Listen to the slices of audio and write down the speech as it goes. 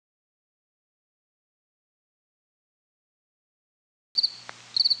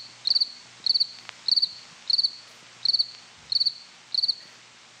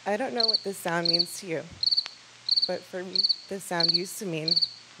I don't know what this sound means to you, but for me, this sound used to mean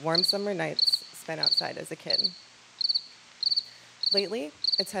warm summer nights spent outside as a kid. Lately,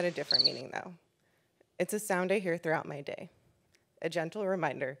 it's had a different meaning, though. It's a sound I hear throughout my day, a gentle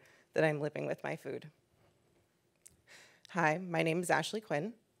reminder that I'm living with my food. Hi, my name is Ashley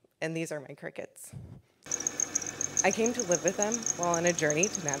Quinn, and these are my crickets. I came to live with them while on a journey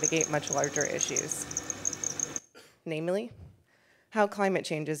to navigate much larger issues, namely, how climate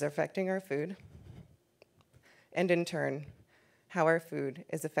change is affecting our food, and in turn, how our food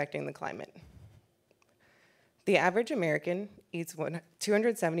is affecting the climate. The average American eats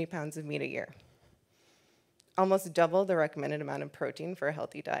 270 pounds of meat a year, almost double the recommended amount of protein for a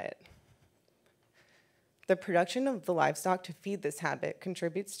healthy diet. The production of the livestock to feed this habit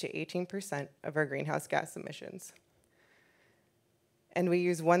contributes to 18% of our greenhouse gas emissions. And we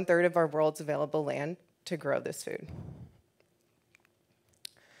use 1/3 of our world's available land to grow this food.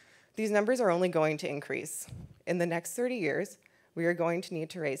 These numbers are only going to increase. In the next 30 years, we are going to need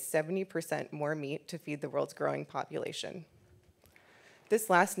to raise 70% more meat to feed the world's growing population. This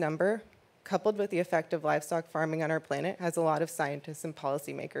last number, coupled with the effect of livestock farming on our planet, has a lot of scientists and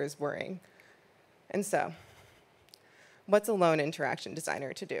policymakers worrying. And so, what's a lone interaction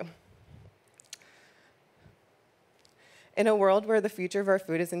designer to do? In a world where the future of our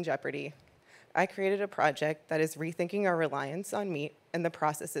food is in jeopardy, I created a project that is rethinking our reliance on meat and the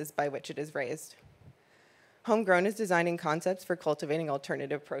processes by which it is raised. Homegrown is designing concepts for cultivating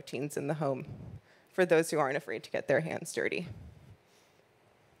alternative proteins in the home for those who aren't afraid to get their hands dirty.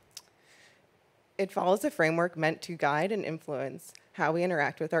 It follows a framework meant to guide and influence how we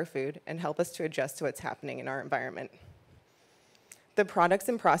interact with our food and help us to adjust to what's happening in our environment. The products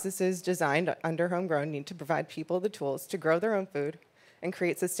and processes designed under Homegrown need to provide people the tools to grow their own food and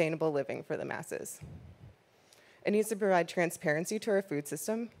create sustainable living for the masses. It needs to provide transparency to our food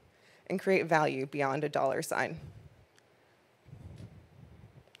system and create value beyond a dollar sign.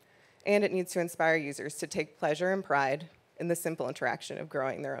 And it needs to inspire users to take pleasure and pride in the simple interaction of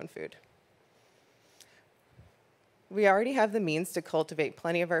growing their own food. We already have the means to cultivate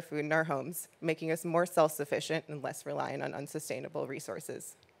plenty of our food in our homes, making us more self-sufficient and less reliant on unsustainable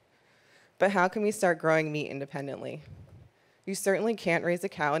resources. But how can we start growing meat independently? You certainly can't raise a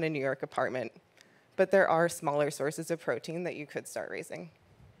cow in a New York apartment, but there are smaller sources of protein that you could start raising.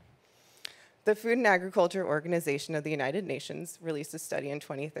 The Food and Agriculture Organization of the United Nations released a study in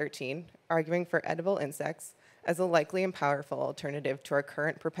 2013 arguing for edible insects as a likely and powerful alternative to our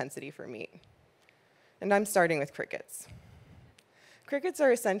current propensity for meat. And I'm starting with crickets. Crickets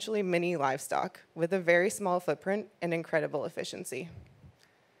are essentially mini livestock with a very small footprint and incredible efficiency.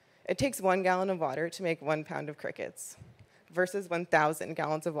 It takes 1 gallon of water to make 1 pound of crickets versus 1,000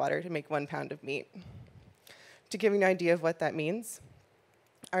 gallons of water to make 1 pound of meat. To give you an idea of what that means,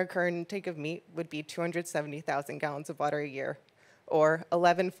 our current intake of meat would be 270,000 gallons of water a year, or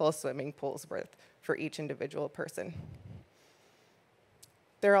 11 full swimming pools worth for each individual person.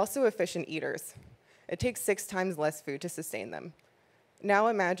 They're also efficient eaters. It takes 6 times less food to sustain them. Now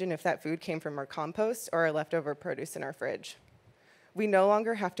imagine if that food came from our compost or our leftover produce in our fridge. We no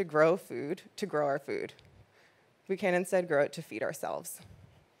longer have to grow food to grow our food. We can instead grow it to feed ourselves.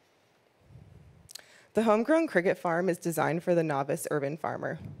 The homegrown cricket farm is designed for the novice urban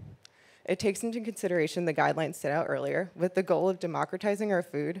farmer. It takes into consideration the guidelines set out earlier with the goal of democratizing our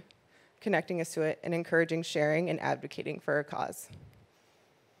food, connecting us to it, and encouraging sharing and advocating for a cause.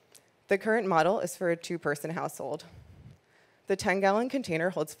 The current model is for a 2-person household. The 10-gallon container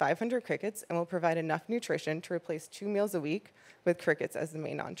holds 500 crickets and will provide enough nutrition to replace 2 meals a week with crickets as the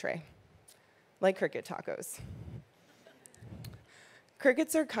main entree, like cricket tacos.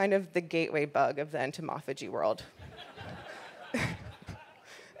 Crickets are kind of the gateway bug of the entomophagy world.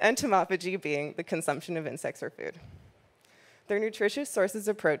 Entomophagy being the consumption of insects for food. They're nutritious sources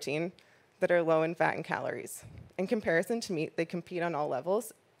of protein that are low in fat and calories. In comparison to meat, they compete on all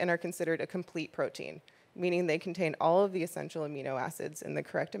levels and are considered a complete protein, meaning they contain all of the essential amino acids in the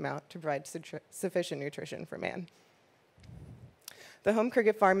correct amount to provide sufficient nutrition for man. The home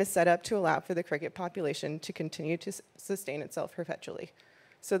cricket farm is set up to allow for the cricket population to continue to sustain itself perpetually,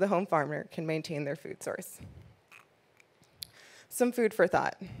 so the home farmer can maintain their food source. Some food for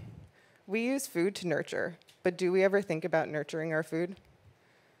thought. We use food to nurture, but do we ever think about nurturing our food?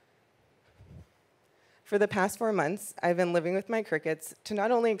 For the past 4 months, I've been living with my crickets to not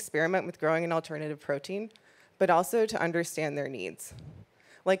only experiment with growing an alternative protein, but also to understand their needs.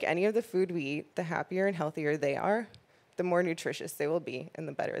 Like any of the food we eat, the happier and healthier they are, the more nutritious they will be and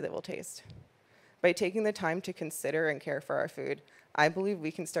the better they will taste. By taking the time to consider and care for our food, I believe we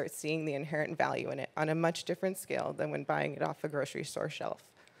can start seeing the inherent value in it on a much different scale than when buying it off a grocery store shelf.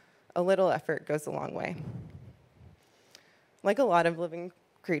 A little effort goes a long way. Like a lot of living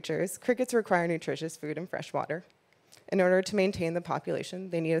creatures, crickets require nutritious food and fresh water. In order to maintain the population,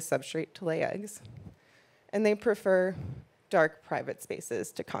 they need a substrate to lay eggs, and they prefer dark, private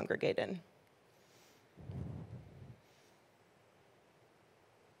spaces to congregate in.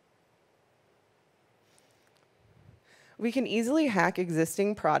 We can easily hack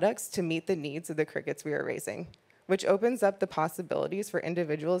existing products to meet the needs of the crickets we are raising, which opens up the possibilities for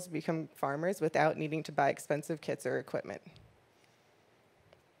individuals to become farmers without needing to buy expensive kits or equipment.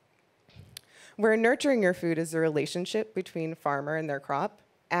 Where nurturing your food is a relationship between farmer and their crop,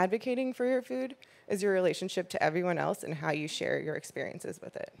 advocating for your food is your relationship to everyone else and how you share your experiences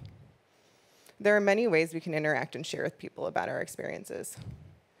with it. There are many ways we can interact and share with people about our experiences.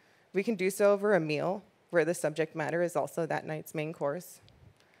 We can do so over a meal, where the subject matter is also that night's main course.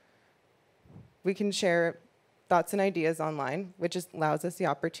 We can share thoughts and ideas online, which allows us the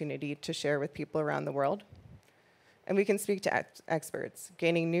opportunity to share with people around the world. And we can speak to experts,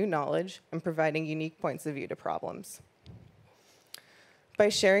 gaining new knowledge and providing unique points of view to problems. By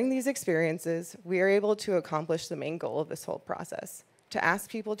sharing these experiences, we are able to accomplish the main goal of this whole process, to ask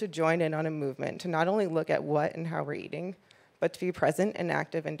people to join in on a movement to not only look at what and how we're eating, but to be present and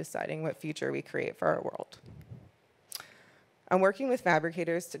active in deciding what future we create for our world. I'm working with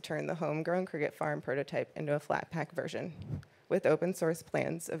fabricators to turn the homegrown cricket farm prototype into a flat pack version with open source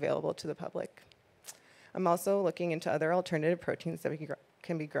plans available to the public. I'm also looking into other alternative proteins that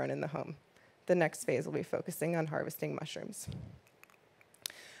can be grown in the home. The next phase will be focusing on harvesting mushrooms.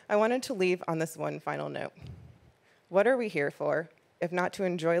 I wanted to leave on this one final note. What are we here for, if not to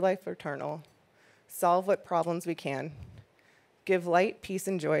enjoy life eternal, solve what problems we can, give light, peace,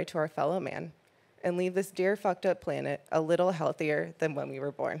 and joy to our fellow man, and leave this dear fucked up planet a little healthier than when we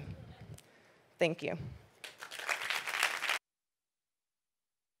were born. Thank you.